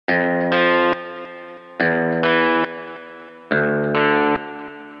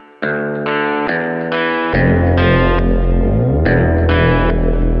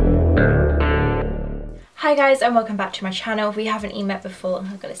Hi guys and welcome back to my channel. If we haven't met before,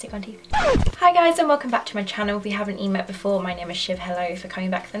 I've got lipstick on teeth. Hi guys and welcome back to my channel. If we haven't met before, my name is Shiv. Hello, for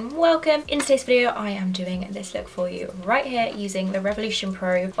coming back then welcome. In today's video I am doing this look for you right here using the Revolution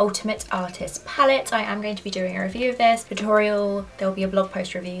Pro Ultimate Artist Palette. I am going to be doing a review of this tutorial. There will be a blog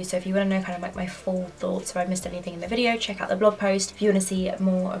post review, so if you want to know kind of like my full thoughts, if I missed anything in the video, check out the blog post. If you want to see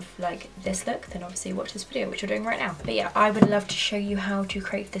more of like this look, then obviously watch this video, which we're doing right now. But yeah, I would love to show you how to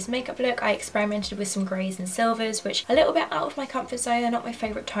create this makeup look. I experimented with some greys and silvers, which are a little bit out of my comfort zone. They're not my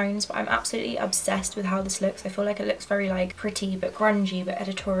favourite tones, but I'm absolutely obsessed with how this looks. I feel like it looks very like pretty but grungy but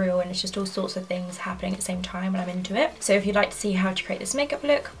editorial, and it's just all sorts of things happening at the same time, and I'm into it. So if you'd like to see how to create this makeup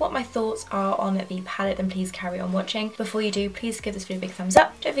look, what my thoughts are on the palette, then please carry on watching. Before you do, please give this video a big thumbs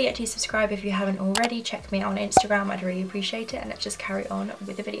up. Don't forget to subscribe if you haven't already. Check me out on Instagram, I'd really appreciate it, and let's just carry on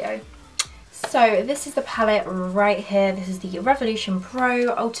with the video. So this is the palette right here. This is the Revolution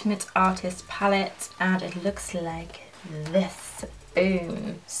Pro Ultimate Artist Palette, and it looks like this.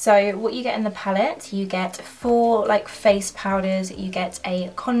 Boom. So what you get in the palette, you get 4 like face powders, you get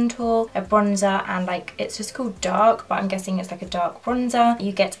a contour, a bronzer, and like it's just called dark, but I'm guessing it's like a dark bronzer.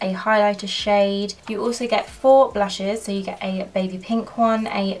 You get a highlighter shade. You also get 4 blushes, so you get a baby pink one,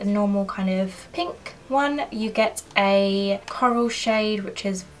 a normal kind of pink one, you get a coral shade which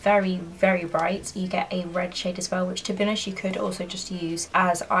is very bright, you get a red shade as well, which to be honest you could also just use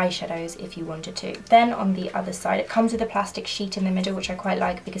as eyeshadows if you wanted to. Then on the other side it comes with a plastic sheet in the middle, which I quite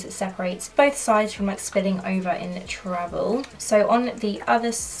like because it separates both sides from like spilling over in travel. So on the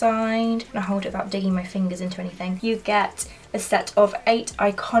other side, I'm gonna hold it without digging my fingers into anything, you get a set of 8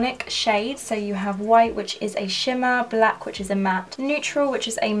 iconic shades. So you have white, which is a shimmer, black, which is a matte, neutral, which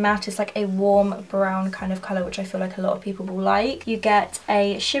is a matte, it's like a warm brown kind of colour, which I feel like a lot of people will like. You get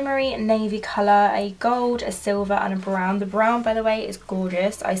a shimmery navy colour, a gold, a silver, and a brown. The brown, by the way, is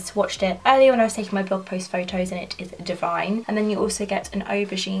gorgeous. I swatched it earlier when I was taking my blog post photos and it is divine. And then you also get an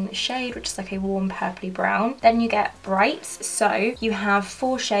aubergine shade, which is like a warm purpley brown. Then you get brights, so you have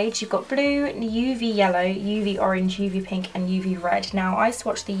 4 shades. You've got blue, UV yellow, UV orange, UV pink, and UV red. Now I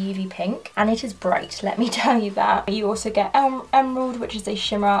swatched the UV pink and it is bright, let me tell you that. You also get emerald, which is a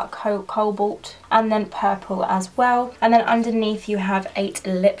shimmer, cobalt, and then purple as well. And then underneath you have 8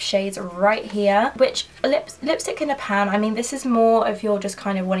 lip shades right here, which lipstick in a pan. I mean, this is more if you're just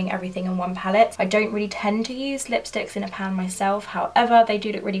kind of wanting everything in one palette. I don't really tend to use lipsticks in a pan myself, however they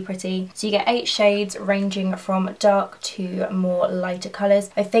do look really pretty. So you get 8 shades ranging from dark to more lighter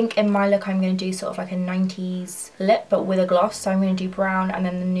colours. I think in my look I'm going to do sort of like a 90s lip but with a gloss, so I'm going to do brown and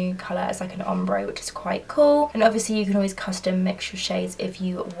then the new colour is like an ombre, which is quite cool. And obviously you can always custom mix your shades if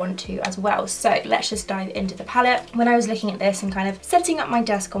you want to as well. So let's just dive into the palette. When I was looking at this and kind of setting up my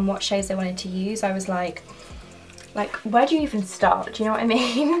desk on what shades I wanted to use, I was like where do you even start? Do you know what I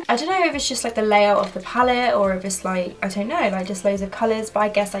mean? I don't know if it's just like the layout of the palette or if it's like, I don't know, like just loads of colours, but I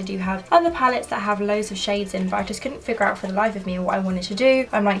guess I do have other palettes that have loads of shades in, but I just couldn't figure out for the life of me what I wanted to do.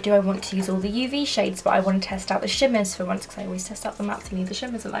 I'm like, do I want to use all the UV shades, but I want to test out the shimmers for once because I always test out the mattes and leave the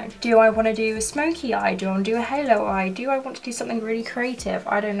shimmers alone. Do I want to do a smoky eye? Do I want to do a halo eye? Do I want to do something really creative?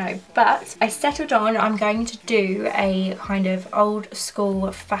 I don't know, but I settled on I'm going to do a kind of old school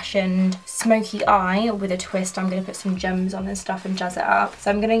fashioned smoky eye with a twist. I'm going to put some gems on and stuff and jazz it up. So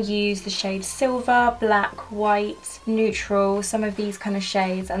I'm going to use the shades silver, black, white, neutral, some of these kind of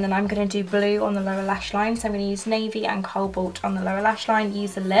shades, and then I'm going to do blue on the lower lash line. So I'm going to use navy and cobalt on the lower lash line,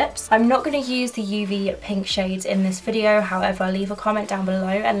 use the lips. I'm not going to use the UV pink shades in this video, however leave a comment down below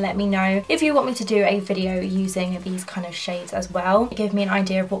and let me know if you want me to do a video using these kind of shades as well. Give me an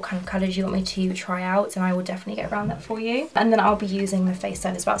idea of what kind of colours you want me to try out and I will definitely get around that for you. And then I'll be using the face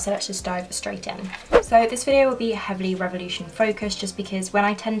side as well, so let's just dive straight in. So this video will be heavily Revolution focused, just because when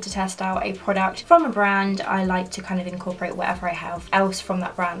I tend to test out a product from a brand, I like to kind of incorporate whatever I have else from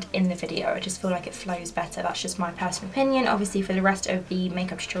that brand in the video. I just feel like it flows better. That's just my personal opinion. Obviously for the rest of the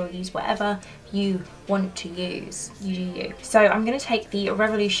makeup tutorial, use whatever you want to use. You do you. So I'm going to take the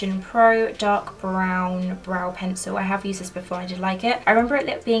Revolution Pro Dark Brown Brow Pencil. I have used this before, I did like it. I remember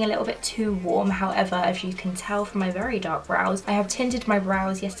it being a little bit too warm, however as you can tell from my very dark brows, I have tinted my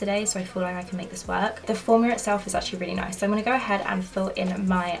brows yesterday, so I feel like I can make this work. The formula itself is actually really nice. So I'm going to go ahead and fill in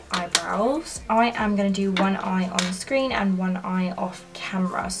my eyebrows. I am going to do one eye on screen and one eye off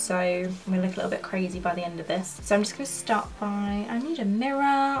camera, so I'm going to look a little bit crazy by the end of this. So I'm just going to start by, I need a mirror,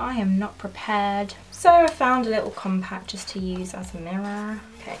 I am not prepared. So I found a little compact just to use as a mirror.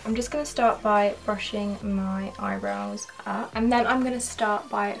 Okay, I'm just going to start by brushing my eyebrows up, and then I'm going to start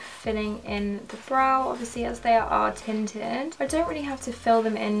by filling in the brow, obviously as they are tinted. I don't really have to fill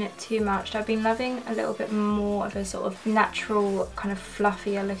them in too much. I've been loving a little bit more of a sort of natural, kind of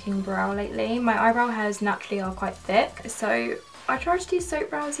fluffier looking brow lately. My eyebrow hairs naturally are quite thick, so I tried to do soap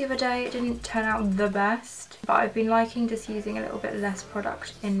brows the other day. It didn't turn out the best, but I've been liking just using a little bit less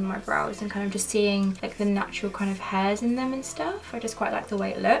product in my brows and kind of just seeing like the natural kind of hairs in them and stuff. I just quite like the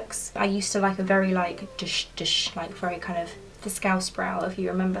way it looks. I used to like a very like dish, like very kind of the scouse brow, if you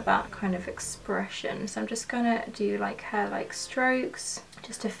remember that kind of expression. So I'm just gonna do like hair-like strokes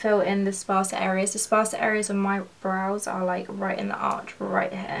just to fill in the sparser areas. The sparser areas of my brows are like right in the arch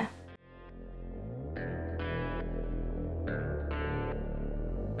right here.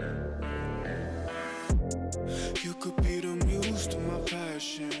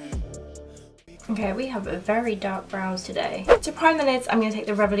 Okay, we have very dark brows today. To prime the lids, I'm going to take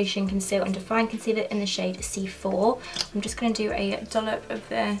the Revolution Conceal and Define Concealer in the shade C4. I'm just going to do a dollop of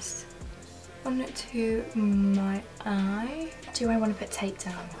this onto my eye. Do I want to put tape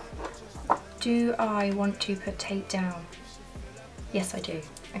down? Do I want to put tape down? Yes, I do.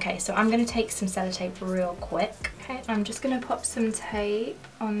 Okay, so I'm going to take some sellotape real quick. Okay, I'm just going to pop some tape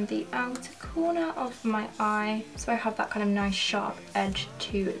on the outer corner of my eye so I have that kind of nice sharp edge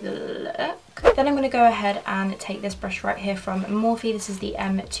to the look. Then I'm going to go ahead and take this brush right here from Morphe. This is the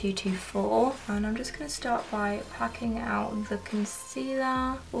M224, and I'm just going to start by packing out the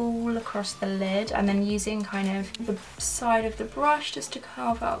concealer all across the lid and then using kind of the side of the brush just to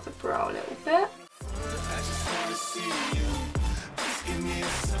carve out the brow a little bit.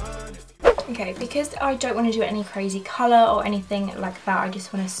 Okay, because I don't want to do any crazy colour or anything like that, I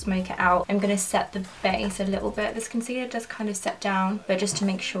just want to smoke it out. I'm going to set the base a little bit. This concealer does kind of set down, but just to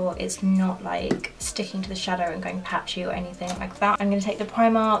make sure it's not like sticking to the shadow and going patchy or anything like that. I'm going to take the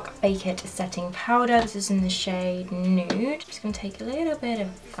Primark Bake It Setting Powder. This is in the shade Nude. Just going to take a little bit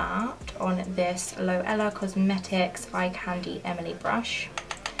of that on this Loella Cosmetics Eye Candy Emily brush.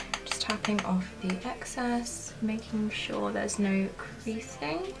 Tapping off the excess, making sure there's no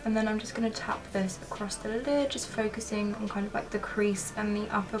creasing, and then I'm just going to tap this across the lid, just focusing on kind of like the crease and the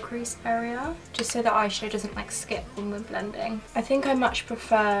upper crease area, just so the eyeshadow doesn't like skip when we're blending. I think I much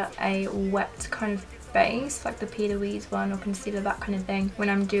prefer a wet kind of base, like the P. Louise one or concealer, that kind of thing, when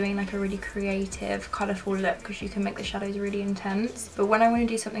I'm doing like a really creative, colourful look, because you can make the shadows really intense. But when I want to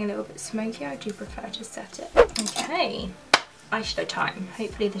do something a little bit smoky, I do prefer to set it. Okay, eyeshadow time.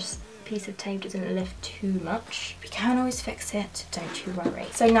 Hopefully this piece of tape doesn't lift too much. We can always fix it, don't you worry.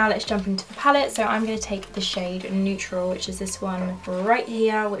 So now let's jump into the palette. So I'm going to take the shade Neutral, which is this one right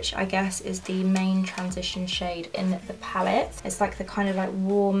here, which I guess is the main transition shade in the palette. It's like the kind of like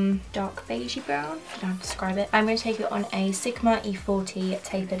warm dark beigey brown, I don't know how to describe it. I'm going to take it on a Sigma E40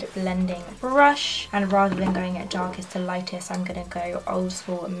 tapered blending brush, and rather than going at darkest to lightest, I'm going to go old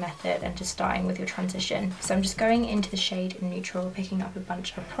school method and just starting with your transition. So I'm just going into the shade Neutral, picking up a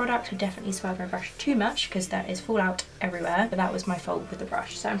bunch of product. Definitely swirl my brush too much because there is fallout everywhere, but that was my fault with the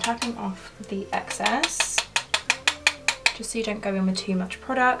brush. So I'm tapping off the excess just so you don't go in with too much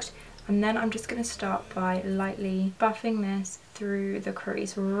product, and then I'm just going to start by lightly buffing this through the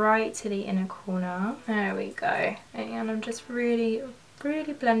crease right to the inner corner. There we go, and I'm just really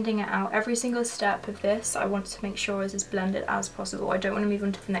blending it out. Every single step of this I want to make sure is as blended as possible. I don't want to move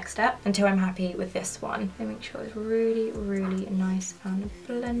on to the next step until I'm happy with this one. So make sure it's really nice and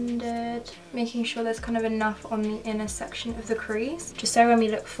blended, making sure there's kind of enough on the inner section of the crease, just so when we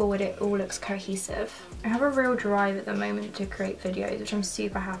look forward it all looks cohesive. I have a real drive at the moment to create videos, which I'm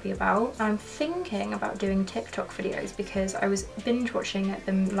super happy about. I'm thinking about doing TikTok videos because I was binge watching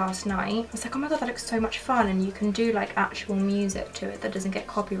them last night. I was like, oh my god, that looks so much fun, and you can do like actual music to it that doesn't get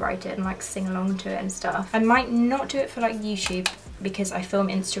copyrighted and like sing along to it and stuff. I might not do it for like YouTube because I film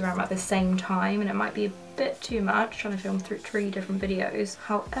Instagram at the same time and it might be a bit too much trying to film through 3 different videos.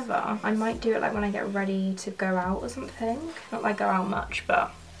 However, I might do it like when I get ready to go out or something. Not like go out much,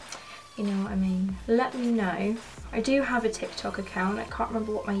 but you know what I mean. Let me know. I do have a TikTok account. I can't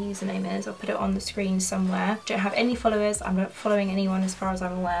remember what my username is. I'll put it on the screen somewhere. Don't have any followers. I'm not following anyone as far as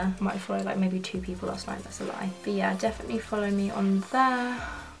I'm aware. I might follow like maybe 2 people last night. That's a lie. But yeah, definitely follow me on there.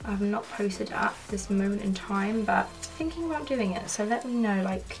 I've not posted at this moment in time, but thinking about doing it. So let me know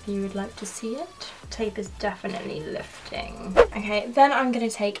like if you would like to see it. Tape is definitely lifting. Okay, then I'm going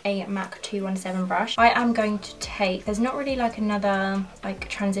to take a MAC 217 brush. I am going to take, there's not really like another like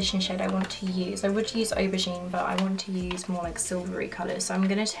transition shade I want to use. I would use Aubergine, but I want to use more like silvery colours. So I'm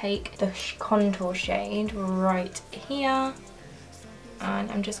going to take the contour shade right here,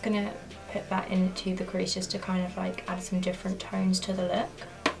 and I'm just going to put that into the crease just to kind of like add some different tones to the look.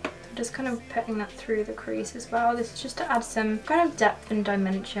 Just kind of putting that through the crease as well. This is just to add some kind of depth and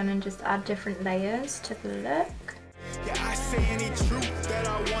dimension and just add different layers to the look. Yeah, I say any truth that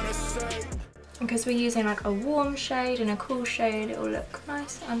I wanna say. Because we're using like a warm shade and a cool shade, it will look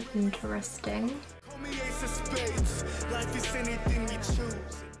nice and interesting.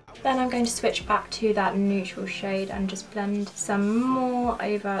 Then I'm going to switch back to that neutral shade and just blend some more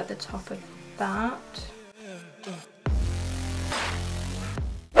over the top of that.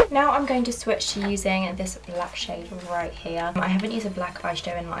 Now I'm going to switch to using this black shade right here. I haven't used a black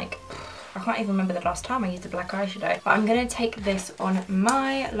eyeshadow in like, I can't even remember the last time I used a black eyeshadow. But I'm going to take this on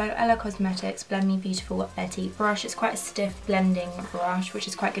my Loella Cosmetics Blend Me Beautiful Betty brush. It's quite a stiff blending brush, which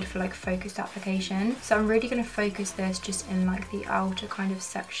is quite good for like focused application. So I'm really going to focus this just in like the outer kind of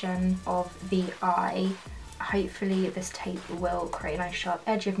section of the eye. Hopefully this tape will create a nice sharp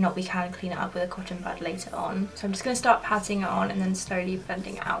edge. If not, we can clean it up with a cotton bud later on. So I'm just going to start patting it on and then slowly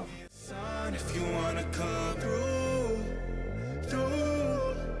blending it out. If you wanna come through,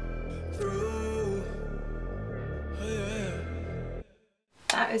 oh, yeah.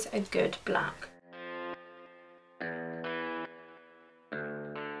 That is a good black. I'm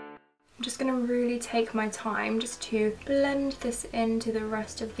just going to really take my time just to blend this into the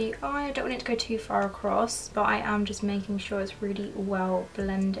rest of the eye. I don't want it to go too far across, but I am just making sure it's really well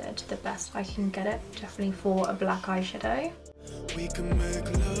blended to the best I can get it, definitely for a black eyeshadow. We can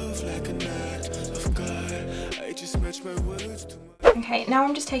make love like a night of God. I just match my words to my... Okay, now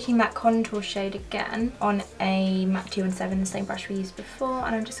I'm just taking that contour shade again on a MAC 217, the same brush we used before,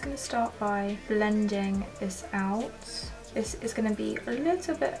 and I'm just going to start by blending this out. This is going to be a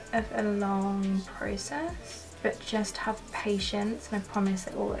little bit of a long process, but just have patience and I promise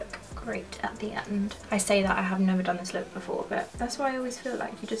it will look great at the end. I say that I have never done this look before, but that's why I always feel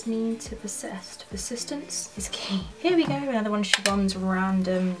like you just need to persist. Persistence is key. Here we go, another one of Siobhan's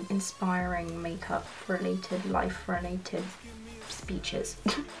random inspiring makeup related, life related speeches.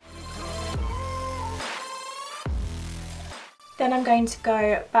 Then I'm going to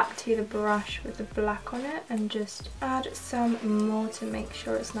go back to the brush with the black on it and just add some more to make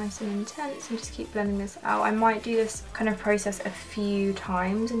sure it's nice and intense and just keep blending this out. I might do this kind of process a few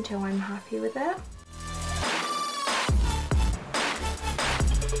times until I'm happy with it.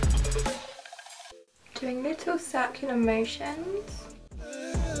 Doing little circular motions.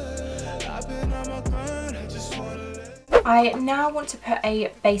 I now want to put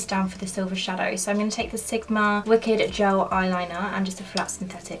a base down for the silver shadow, so I'm going to take the Sigma Wicked Gel Eyeliner and just a flat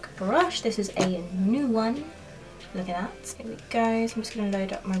synthetic brush. This is a new one. Look at that. Here we go. So I'm just going to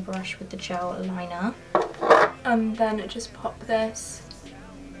load up my brush with the gel liner and then just pop this.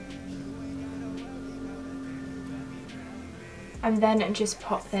 And then just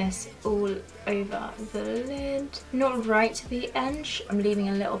pop this all over the lid. Not right to the edge, I'm leaving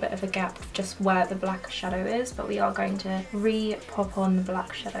a little bit of a gap just where the black shadow is, but we are going to re-pop on the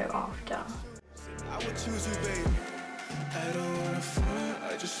black shadow after. I would choose you, baby. I don't wanna front,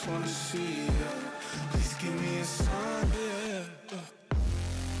 I just wanna see you. Please give me a sign, yeah.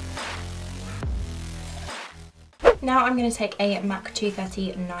 Now I'm going to take a MAC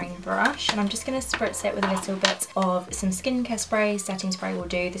 239 brush and I'm just going to spritz it with a little bit of some skincare spray. Setting spray will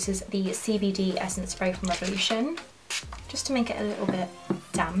do. This is the CBD Essence Spray from Revolution, just to make it a little bit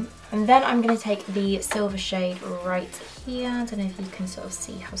damp. And then I'm going to take the silver shade right here. I don't know if you can sort of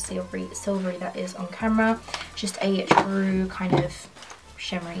see how silvery that is on camera. Just a true kind of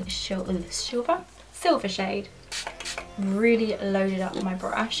shimmery silver shade. Really loaded up my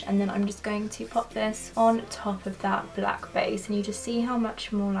brush, and then I'm just going to pop this on top of that black base, and you just see how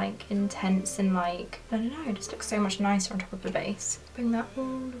much more like intense and like, I don't know, it just looks so much nicer on top of the base. Bring that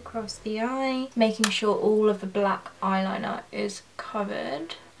all across the eye, making sure all of the black eyeliner is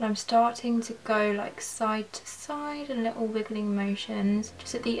covered. And I'm starting to go like side to side and little wiggling motions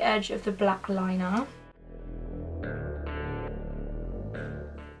just at the edge of the black liner.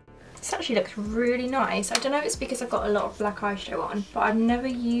 This actually looks really nice. I don't know if it's because I've got a lot of black eyeshadow on, but I'm never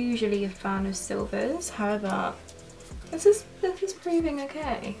usually a fan of silvers. However, this is proving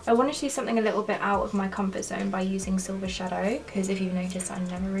okay. I wanted to do something a little bit out of my comfort zone by using silver shadow, because if you've noticed, I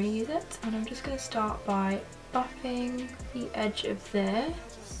never really use it. And I'm just going to start by buffing the edge of this.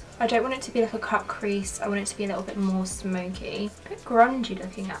 I don't want it to be like a cut crease, I want it to be a little bit more smoky. A bit grungy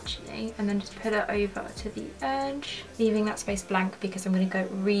looking actually, and then just put it over to the edge, leaving that space blank because I'm going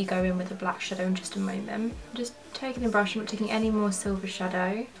to go in with the black shadow in just a moment. Just taking the brush, I'm not taking any more silver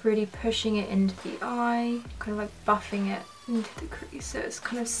shadow, really pushing it into the eye, kind of like buffing it into the crease, so it's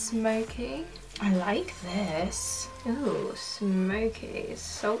kind of smoky. I like this. Ooh, smoky,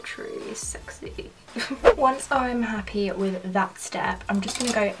 sultry, sexy. Once I'm happy with that step, I'm just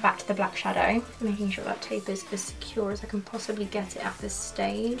going to go back to the black shadow, making sure that tape is as secure as I can possibly get it at this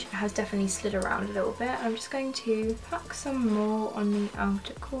stage. It has definitely slid around a little bit. I'm just going to pack some more on the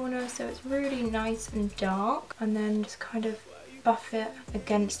outer corner so it's really nice and dark, and then just kind of buff it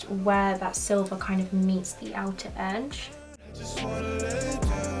against where that silver kind of meets the outer edge.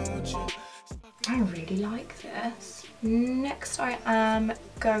 I really like this. Next I am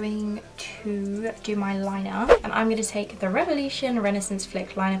going to do my liner, and I'm going to take the Revolution Renaissance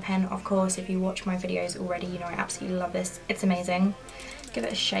Flick liner pen. Of course, if you watch my videos already, you know I absolutely love this. It's amazing. Give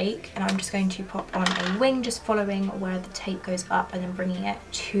it a shake, and I'm just going to pop on a wing, just following where the tape goes up and then bringing it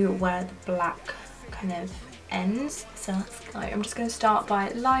to where the black kind of ends. So let's go. I'm just going to start by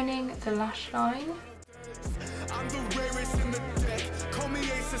lining the lash line. I'm the rarest in the deck. Call me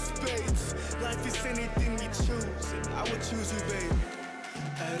ace of spades. Life is anything you choose, and I would choose you, babe.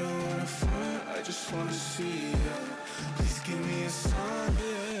 I don't wanna front, I just wanna see you. Please give me a sign,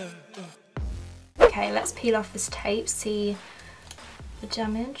 yeah. Okay, let's peel off this tape, see the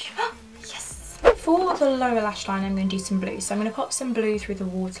damage. Yes! For the lower lash line, I'm going to do some blue. So I'm going to pop some blue through the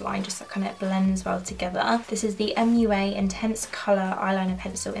waterline just so it kind of blends well together. This is the MUA Intense Colour Eyeliner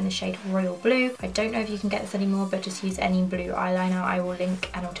Pencil in the shade Royal Blue. I don't know if you can get this anymore, but just use any blue eyeliner. I will link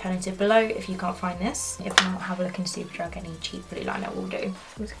an alternative below if you can't find this. If not, have a look in Superdrug, any cheap blue liner will do.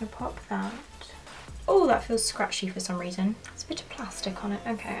 So I'm just going to pop that. Oh, that feels scratchy for some reason. There's a bit of plastic on it.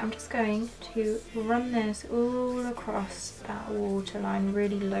 Okay, I'm just going to run this all across that waterline,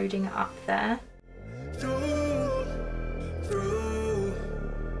 really loading it up there.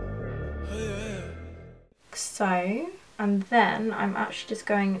 So, and then I'm actually just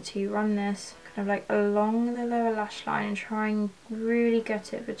going to run this kind of like along the lower lash line and try and really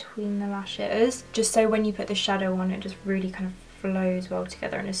get it between the lashes, just so when you put the shadow on, it just really kind of flows well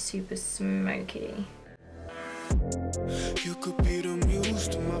together and is super smoky. You could be the muse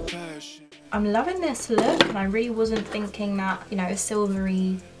to my passion. I'm loving this look, and I really wasn't thinking that, you know, a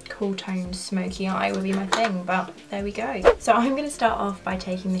silvery cool toned smoky eye would be my thing, but there we go. So I'm going to start off by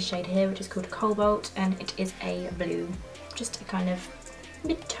taking this shade here, which is called Cobalt, and it is a blue, just a kind of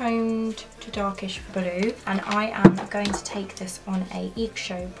mid-toned to darkish blue, and I am going to take this on a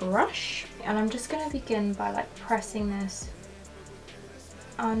Show brush, and I'm just going to begin by like pressing this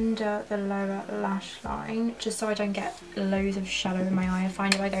under the lower lash line, just so I don't get loads of shadow in my eye. I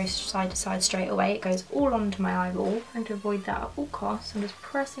find if I go side to side straight away, it goes all onto my eyeball. Trying to avoid that at all costs, I'm just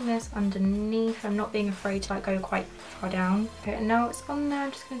pressing this underneath. I'm not being afraid to like go quite far down. Okay, and now it's on there,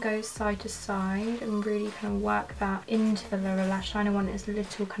 I'm just going to go side to side and really kind of work that into the lower lash line. I want as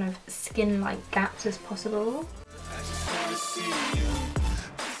little kind of skin-like gaps as possible.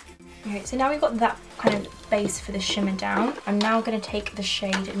 Okay, so now we've got that kind of base for the shimmer down. I'm now going to take the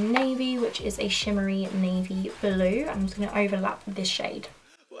shade Navy, which is a shimmery navy blue. I'm just going to overlap this shade.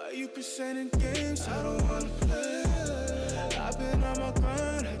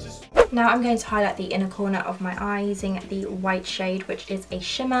 Now I'm going to highlight the inner corner of my eye using the white shade, which is a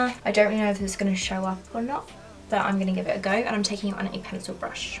shimmer. I don't really know if this is going to show up or not, but I'm going to give it a go, and I'm taking it on a pencil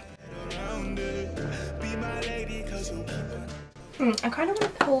brush. I kind of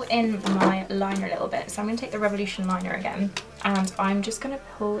want to pull in my liner a little bit, so I'm going to take the Revolution liner again, and I'm just going to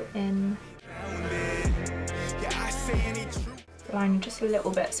pull in the liner just a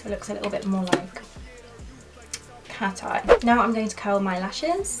little bit so it looks a little bit more like cat eye. Now I'm going to curl my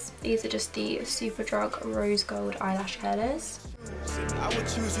lashes. These are just the Superdrug Rose Gold eyelash curlers.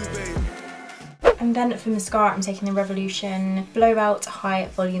 And then for mascara, I'm taking the Revolution Blowout High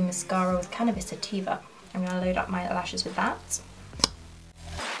Volume Mascara with Cannabis Sativa. I'm going to load up my lashes with that.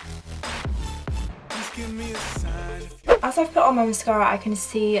 As I've put on my mascara, I can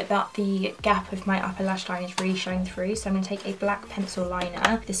see that the gap of my upper lash line is really showing through, so I'm going to take a black pencil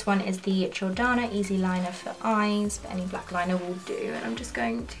liner. This one is the Jordana Easy Liner for eyes, but any black liner will do. And I'm just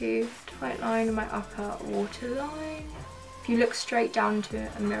going to tight line my upper waterline. If you look straight down to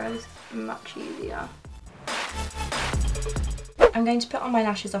a mirror, it's much easier. I'm going to put on my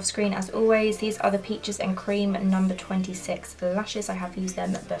lashes off screen as always. These are the Peaches and Cream number 26 lashes. I have used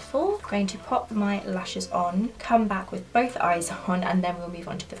them before. I'm going to pop my lashes on, come back with both eyes on, and then we'll move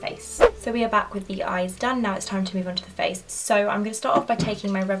on to the face. So we are back with the eyes done. Now it's time to move on to the face. So I'm going to start off by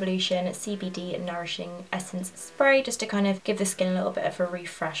taking my Revolution CBD Nourishing Essence Spray, just to kind of give the skin a little bit of a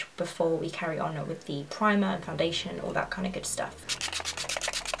refresh before we carry on with the primer and foundation, all that kind of good stuff.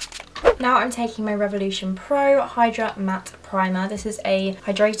 Now I'm taking my Revolution Pro Hydra Matte Primer. This is a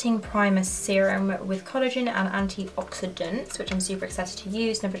hydrating primer serum with collagen and antioxidants, which I'm super excited to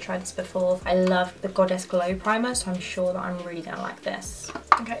use. Never tried this before. I love the Goddess Glow Primer, so I'm sure that I'm really gonna like this.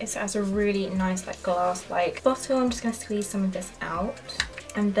 Okay, so it has a really nice like glass-like bottle. I'm just gonna squeeze some of this out.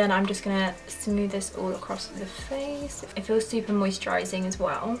 And then I'm just gonna smooth this all across the face. It feels super moisturizing as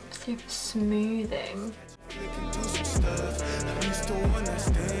well. Super smoothing.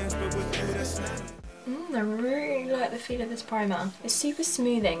 I really like the feel of this primer. It's super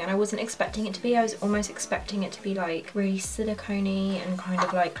smoothing and I wasn't expecting it to be. I was almost expecting it to be like really silicone-y and kind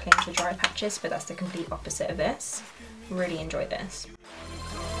of like cling to dry patches, but that's the complete opposite of this. Really enjoy this.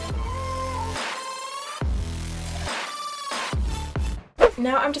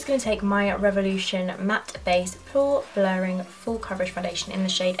 Now I'm just going to take my Revolution Matte Base Pore Blurring Full Coverage Foundation in the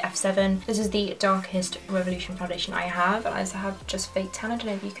shade F7. This is the darkest Revolution foundation I have. I also have just fake tan. I don't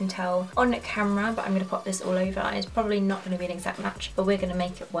know if you can tell on camera, but I'm going to pop this all over. It's probably not going to be an exact match, but we're going to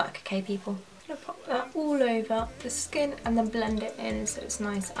make it work, okay people? I'm going to pop that all over the skin and then blend it in so it's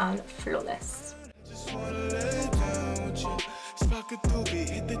nice and flawless.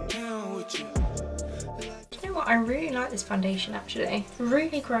 You know what, I really like this foundation actually. It's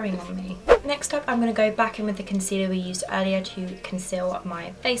really growing on me. Next up, I'm going to go back in with the concealer we used earlier to conceal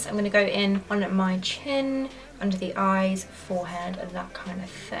my face. I'm going to go in on my chin, under the eyes, forehead, and that kind of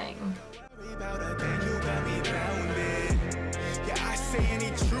thing.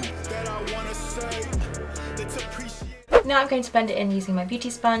 Now I'm going to blend it in using my beauty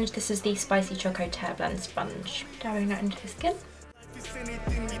sponge. This is the Spicy Choco Tear Blend Sponge. Dabbing that into the skin.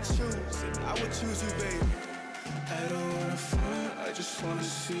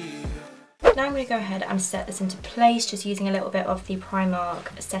 Now I'm going to go ahead and set this into place, just using a little bit of the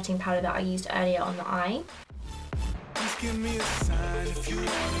Primark setting powder that I used earlier on the eye. Just give me a sign if you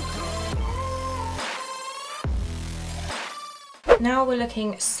Now we're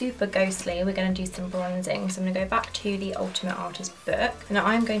looking super ghostly. We're going to do some bronzing. So I'm going to go back to the Ultimate Artist book. And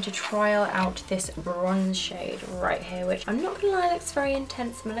I'm going to trial out this bronze shade right here, which I'm not going to lie, looks very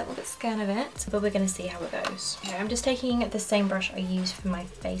intense. I'm a little bit scared of it, but we're going to see how it goes. Okay, I'm just taking the same brush I used for my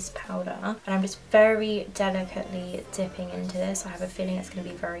face powder. And I'm just very delicately dipping into this. I have a feeling it's going to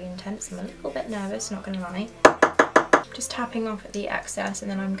be very intense. I'm a little bit nervous, not going to lie. Just tapping off at the excess,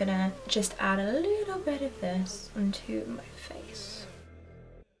 and then I'm gonna just add a little bit of this onto my face.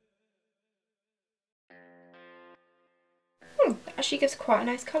 It actually gives quite a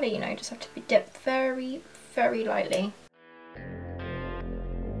nice colour, you know, just have to be dipped very, very lightly.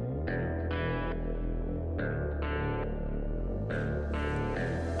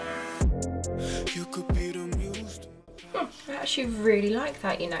 You could be the I actually really like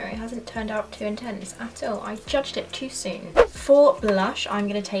that, you know. It hasn't turned out too intense at all. I judged it too soon. For blush, I'm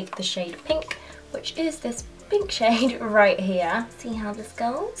going to take the shade Pink, which is this pink shade right here. See how this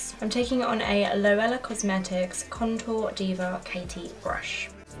goes? I'm taking it on a Loella Cosmetics Contour Diva Katie brush.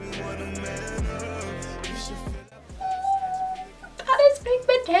 That is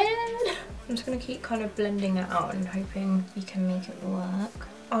pigmented! I'm just going to keep kind of blending it out and hoping you can make it work.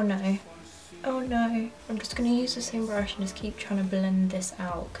 Oh no. Oh no, I'm just going to use the same brush and just keep trying to blend this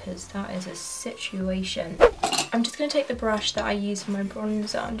out because that is a situation. I'm just going to take the brush that I use for my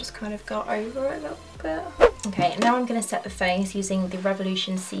bronzer and just kind of go over it a little bit. Okay, now I'm going to set the face using the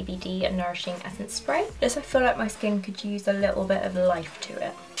Revolution CBD Nourishing Essence Spray. Just I feel like my skin could use a little bit of life to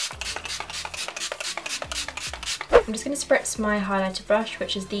it. I'm just going to spritz my highlighter brush,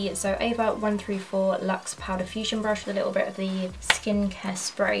 which is the Zoeva 134 Luxe Powder Fusion brush with a little bit of the skincare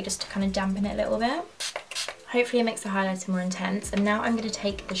spray just to kind of dampen it a little bit. Hopefully it makes the highlighter more intense. And now I'm going to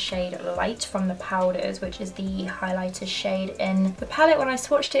take the shade Light from the powders, which is the highlighter shade in the palette. When I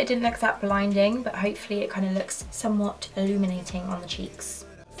swatched it, it didn't look that blinding, but hopefully it kind of looks somewhat illuminating on the cheeks.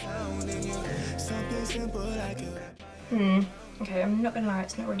 Okay, I'm not gonna lie,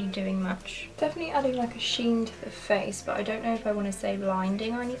 it's not really doing much. Definitely adding like a sheen to the face, but I don't know if I want to say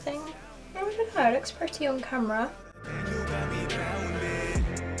blinding or anything. I don't know, it looks pretty on camera.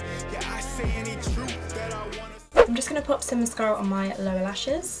 I'm just gonna pop some mascara on my lower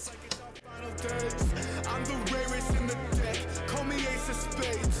lashes.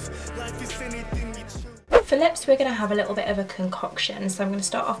 For lips, we're going to have a little bit of a concoction. So I'm going to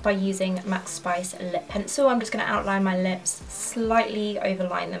start off by using Max Spice Lip Pencil. I'm just going to outline my lips, slightly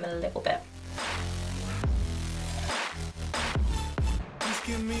overline them a little bit. Just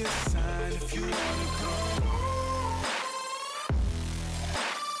give me a sign if you wanna come.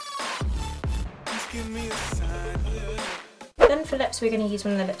 Just give me a sign. Then for lips, we're going to use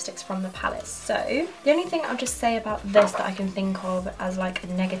one of the lipsticks from the palette. So the only thing I'll just say about this that I can think of as like a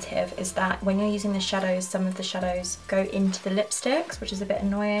negative is that when you're using the shadows, some of the shadows go into the lipsticks, which is a bit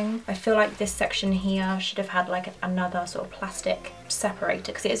annoying. I feel like this section here should have had like another sort of plastic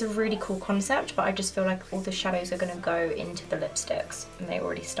separator, because it is a really cool concept, but I just feel like all the shadows are going to go into the lipsticks, and they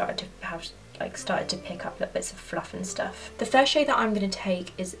already started to pick up little bits of fluff and stuff. The first shade that I'm going to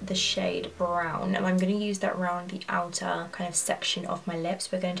take is the shade Brown, and I'm going to use that around the outer kind of section of my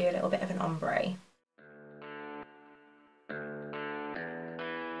lips. We're going to do a little bit of an ombre.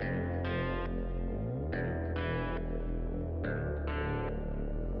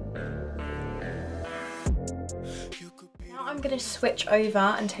 I'm going to switch over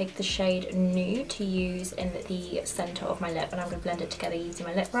and take the shade Nude to use in the centre of my lip, and I'm going to blend it together using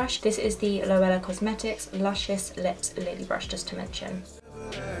my lip brush. This is the Loella Cosmetics Luscious Lips Lily Brush, just to mention.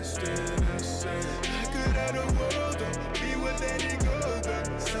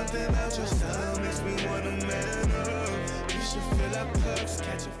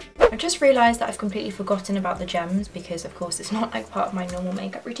 I've just realised that I've completely forgotten about the gems, because of course it's not like part of my normal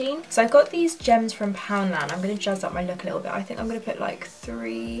makeup routine. So I've got these gems from Poundland. I'm going to jazz up my look a little bit. I think I'm going to put like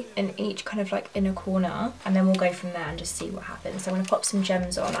 3 in each kind of like inner corner, and then we'll go from there and just see what happens. So I'm going to pop some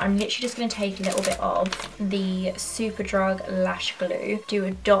gems on. I'm literally just going to take a little bit of the Superdrug Lash Glue, do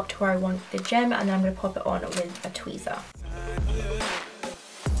a dot where I want the gem, and then I'm going to pop it on with a tweezer.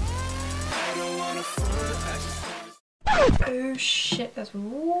 Oh shit, that's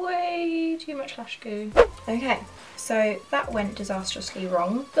way too much lash glue. Okay, so that went disastrously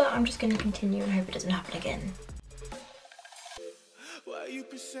wrong, but I'm just going to continue and hope it doesn't happen again. I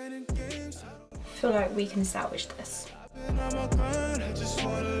feel like we can salvage this.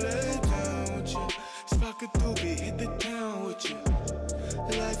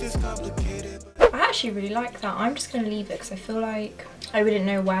 I actually really like that. I'm just going to leave it because I feel like I wouldn't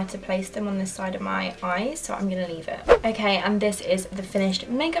know where to place them on this side of my eyes, so I'm going to leave it. Okay, and this is the finished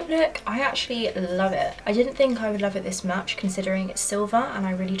makeup look. I actually love it. I didn't think I would love it this much considering it's silver, and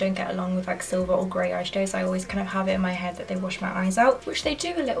I really don't get along with like silver or grey eyeshadows. I always kind of have it in my head that they wash my eyes out, which they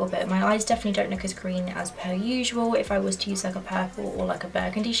do a little bit. My eyes definitely don't look as green as per usual if I was to use like a purple or like a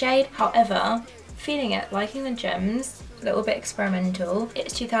burgundy shade. However, feeling it, liking the gems, a little bit experimental.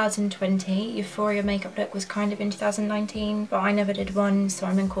 It's 2020, Euphoria makeup look was kind of in 2019, but I never did one, so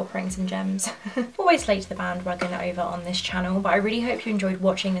I'm incorporating some gems. Always late to the bandwagon over on this channel, but I really hope you enjoyed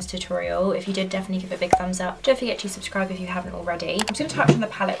watching this tutorial. If you did, definitely give it a big thumbs up. Don't forget to subscribe if you haven't already. I'm just going to touch on the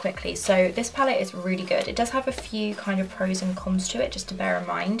palette quickly. So this palette is really good. It does have a few kind of pros and cons to it, just to bear in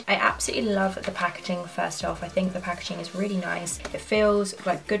mind. I absolutely love the packaging first off. I think the packaging is really nice. It feels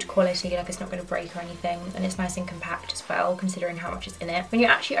like good quality, like it's not going to break or anything, and it's nice and compact as well, considering how much is in it. When you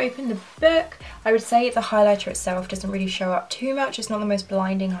actually open the book, I would say the highlighter itself doesn't really show up too much. It's not the most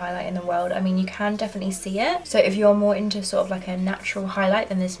blinding highlight in the world. I mean, you can definitely see it, so if you're more into sort of like a natural highlight,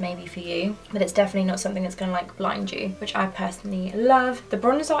 then this may be for you, but it's definitely not something that's gonna like blind you, which I personally love. The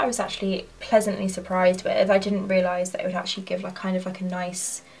bronzer I was actually pleasantly surprised with. I didn't realise that it would actually give like kind of like a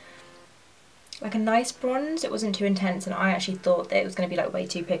nice bronze. It wasn't too intense, and I actually thought that it was going to be like way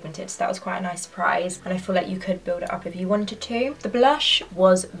too pigmented, so that was quite a nice surprise, and I feel like you could build it up if you wanted to. The blush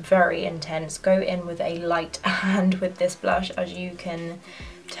was very intense. Go in with a light hand with this blush, as you can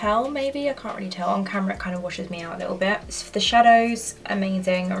tell, maybe, I can't really tell on camera. It kind of washes me out a little bit. The shadows,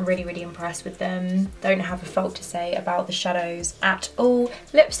 amazing. I'm really impressed with them. Don't have a fault to say about the shadows at all.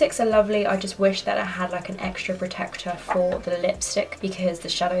 Lipsticks are lovely. I just wish that I had like an extra protector for the lipstick, because the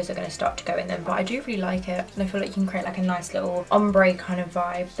shadows are going to start to go in them, but I do really like it, and I feel like you can create like a nice little ombre kind of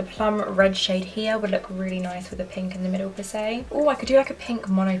vibe. The plum red shade here would look really nice with a pink in the middle per se. Oh, I could do like a pink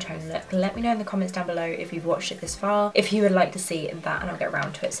monotone look. Let me know in the comments down below if you've watched it this far, if you would like to see that, and I'll get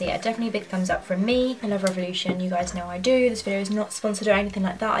around to it. So yeah, definitely a big thumbs up from me. I love Revolution, you guys know I do. This video is not sponsored or anything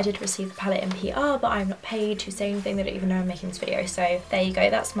like that. I did receive the palette in PR, but I'm not paid to say anything. They don't even know I'm making this video, so there you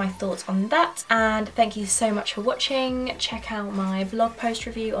go. That's my thoughts on that, and thank you so much for watching. Check out my blog post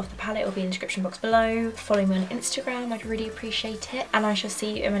review of the palette. It will be in the description box below. Follow me on Instagram, I'd really appreciate it, and I shall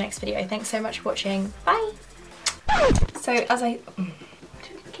see you in my next video. Thanks so much for watching. Bye! So as I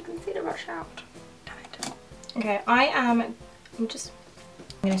didn't keep the rush out. Damn it. Okay, I'm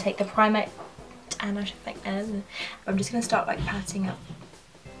going to take the Primark, and I should think I'm just going to start like patting up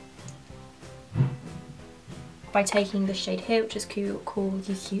by taking the shade here, which is called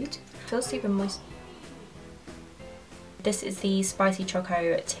Cute. Feels super moist. This is the Spicy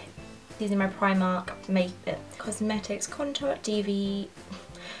Choco using my Primark Cosmetics Contour DV.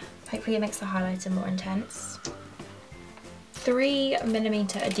 Hopefully it makes the highlighter more intense.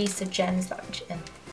 3mm adhesive gems that